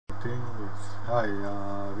marketing. Hi,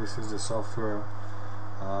 this is the software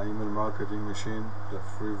email marketing machine, the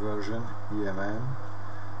free version, E.M.M.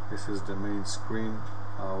 This is the main screen.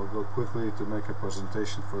 We'll go quickly to make a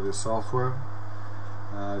presentation for this software.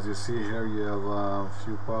 As you see here, you have a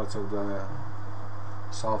few parts of the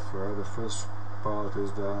software. The first part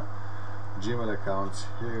is the Gmail accounts.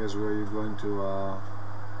 Here is where you're going to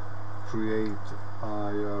create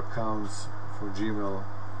your accounts for Gmail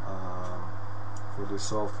for this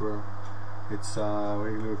software. It's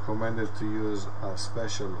really recommended to use a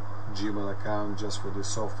special Gmail account just for this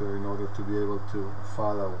software in order to be able to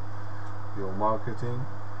follow your marketing.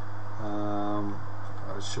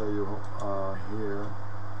 I'll show you here.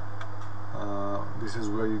 This is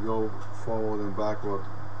where you go forward and backward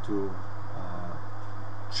to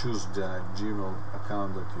choose the Gmail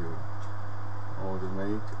account that you want to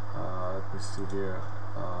make. Let me see here.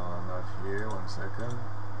 Not here. 1 second.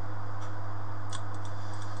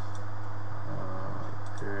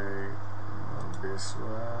 Okay, this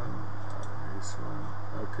one.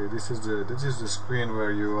 Okay, this is the screen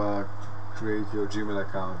where you create your Gmail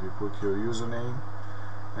account. You put your username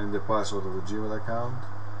and the password of the Gmail account,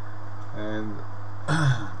 and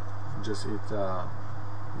just hit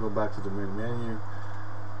go back to the main menu,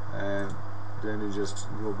 and then you just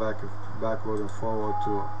go backward and forward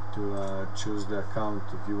to choose the account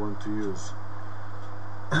that you want to use.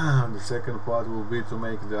 The second part will be to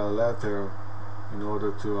make the letter in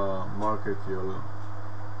order to market your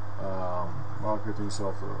marketing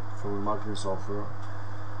software. For marketing software,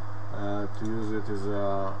 to use it is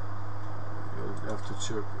you have to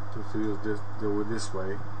check to use this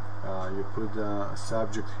way. You put the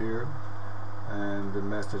subject here, and the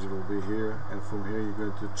message will be here, and from here you're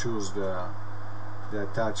going to choose the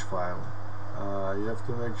attach file. You have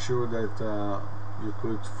to make sure that you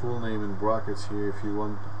put full name in brackets here if you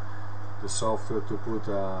want the software to put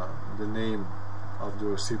the name of the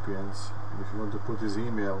recipients. And if you want to put his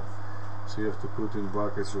email, so you have to put in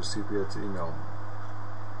brackets recipient's email.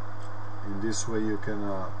 In this way you can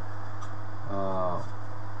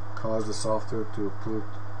cause the software to put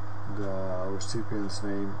the recipient's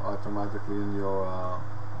name automatically in your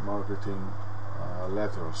marketing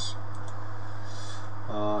letters.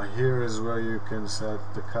 Here is where you can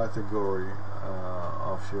set the category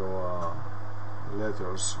of your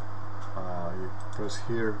letters. You press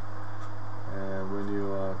here, and when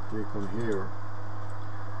you click on here,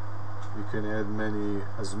 you can add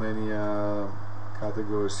as many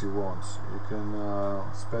categories you want. You can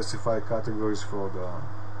specify categories for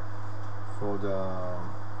the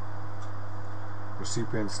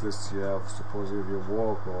recipients list you have. Suppose you have your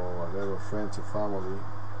work or whatever, friends or family.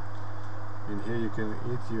 In here you can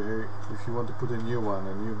if you want to put a new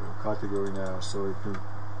category now, so you can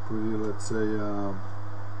put it, let's say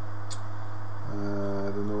I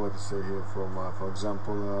don't know what to say here, for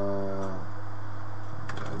example a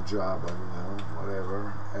job, I don't know,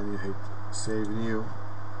 whatever, and you hit save new,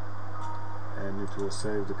 and it will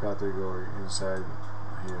save the category inside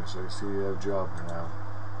here. So you see you have job now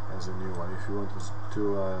as a new one. If you want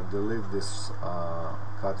to delete this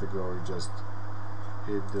category, just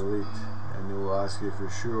hit delete, and it will ask you if you're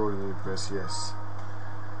sure, and you press yes.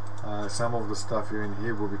 Some of the stuff here in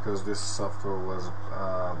Hebrew because this software was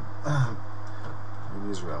in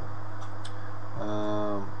Israel.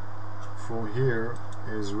 From here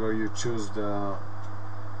is where you choose the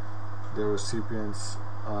recipients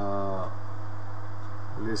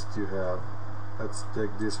list you have. Let's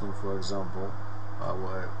take this one for example. I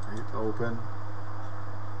will hit open,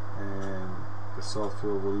 and the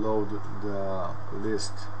software will load the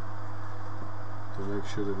list to make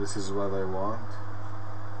sure that this is what I want.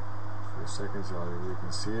 For a second so we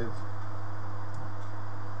can see it.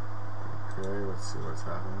 Okay, let's see what's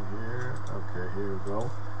happening here. Okay, here we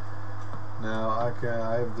go. Now I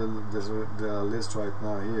have the list right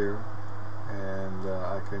now here, and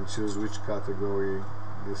I can choose which category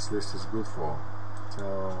this list is good for.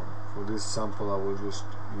 So for this sample I will just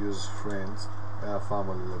use friends,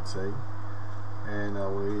 family, let's say, and I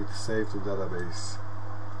will hit save to database.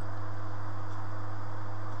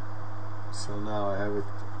 So now I have it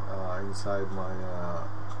inside my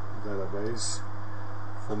database.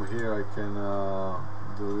 From here I can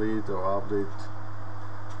delete or update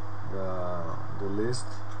the list.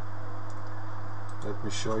 Let me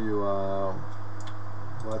show you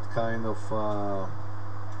what kind of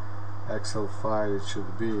Excel file it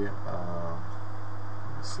should be.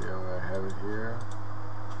 Let's see how I have it here.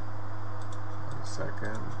 1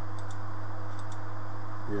 second.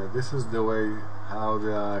 Yeah, this is the way how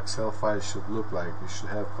the Excel file should look like. You should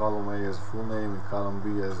have column A as full name and column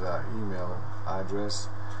B as email address.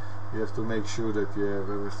 you have to make sure that you have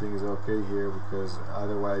everything is okay here, because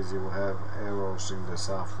otherwise you will have errors in the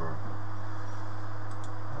software.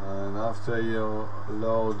 And after you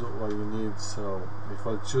load what you need, so if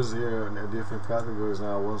I choose here in a different categories,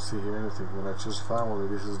 now I won't see here anything. When I choose family,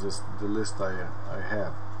 this is the list I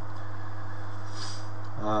have.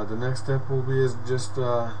 The next step will be is just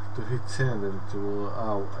to hit send, and to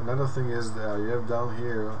another thing is that you have down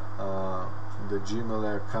here the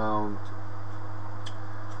Gmail account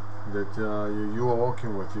that you are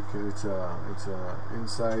working with. You can it's a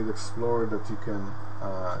Inside Explorer that you can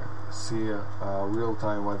see real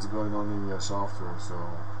time what's going on in your software. So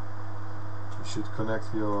you should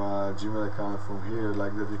connect your Gmail account from here,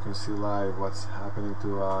 like that you can see live what's happening to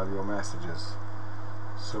your messages.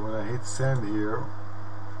 So when I hit send here,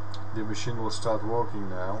 the machine will start working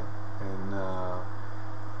now, and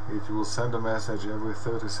it will send a message every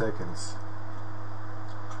 30 seconds.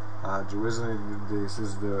 The reason this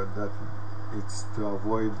is that it's to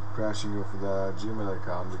avoid crashing of the Gmail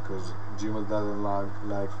account, because Gmail doesn't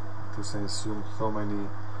like to send so many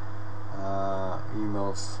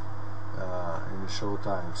emails in a short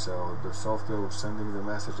time. So the software is sending the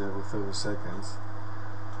message every 30 seconds.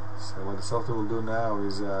 So what the software will do now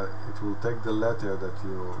is it will take the letter that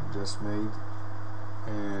you just made,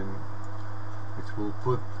 and it will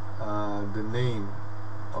put the name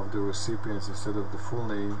of the recipients instead of the full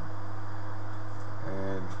name.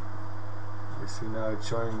 And you see now it's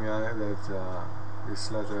showing me that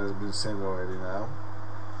this letter has been sent already now.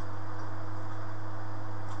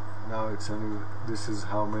 Now it's sending. This is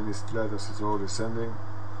how many letters it's already sending.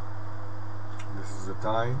 This is the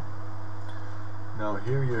time. Now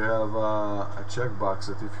here you have a checkbox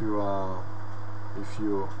that if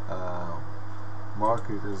you mark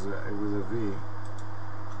it as with a V,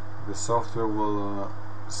 the software will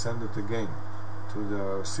send it again to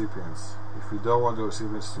the recipients. If you don't want the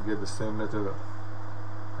recipients to get the same letter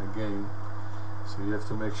again, so you have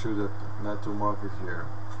to make sure that not to mark it here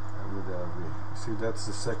with a V. You see, that's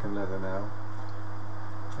the second letter now,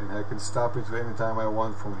 and I can stop it any time I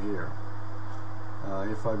want from here.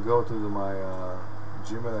 If I go to my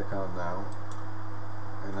Gmail account now,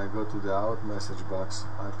 and I go to the out message box,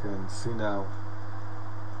 I can see now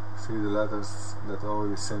the letters that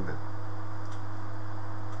already sent it.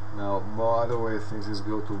 Now more other way things is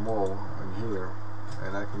go to more in here,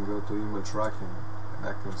 and I can go to email tracking, and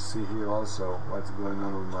I can see here also what's going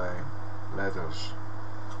on with my letters.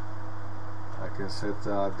 I can set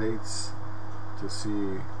dates to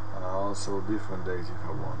see also different dates if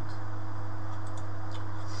I want.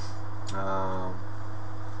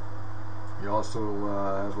 You also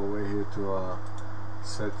have a way here to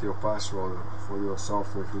set your password for your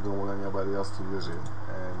software if you don't want anybody else to use it,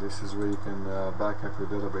 and this is where you can back up your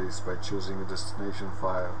database by choosing a destination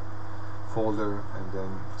file folder and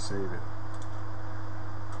then save it.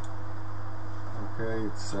 Okay,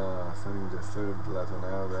 it's sending the third letter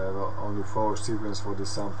now. There are only 4 recipients for this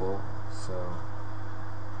sample, so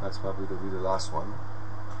that's probably to be the last one.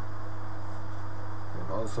 And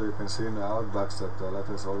also you can see in the outbox that the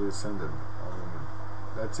letters already sent it. I mean,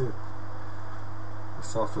 that's it. The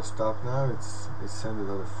software stopped now. It's sent it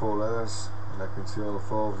all 4 letters, and I can see all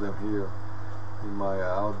 4 of them here in my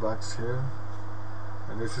outbox here.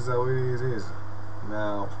 And this is how easy it is.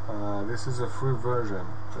 Now this is a free version.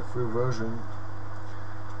 The free version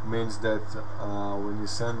means that when you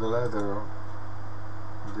send the letter,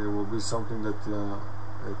 there will be something that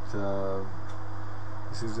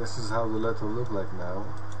this is how the letter look like now,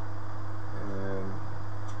 and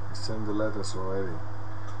you send the letters already.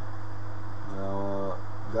 Now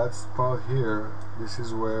that's part here. This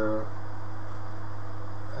is where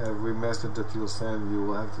every message that you'll send, you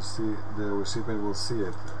will have to see, the recipient will see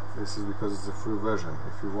it. This is because it's a free version.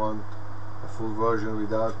 If you want a full version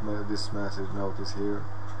without this message notice here,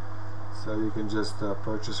 so you can just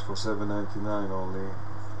purchase for $7.99 only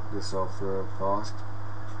the software cost,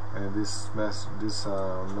 and this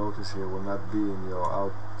notice here will not be in your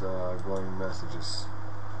outgoing messages.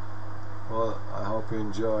 Well, I hope you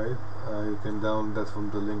enjoyed. You can download that from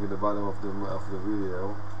the link at the bottom of the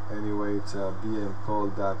video. Anyway, it's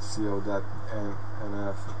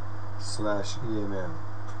bmcode.co.nf/EMM.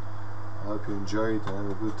 I hope you enjoy it and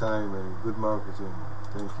have a good time and good marketing.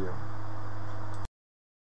 Thank you.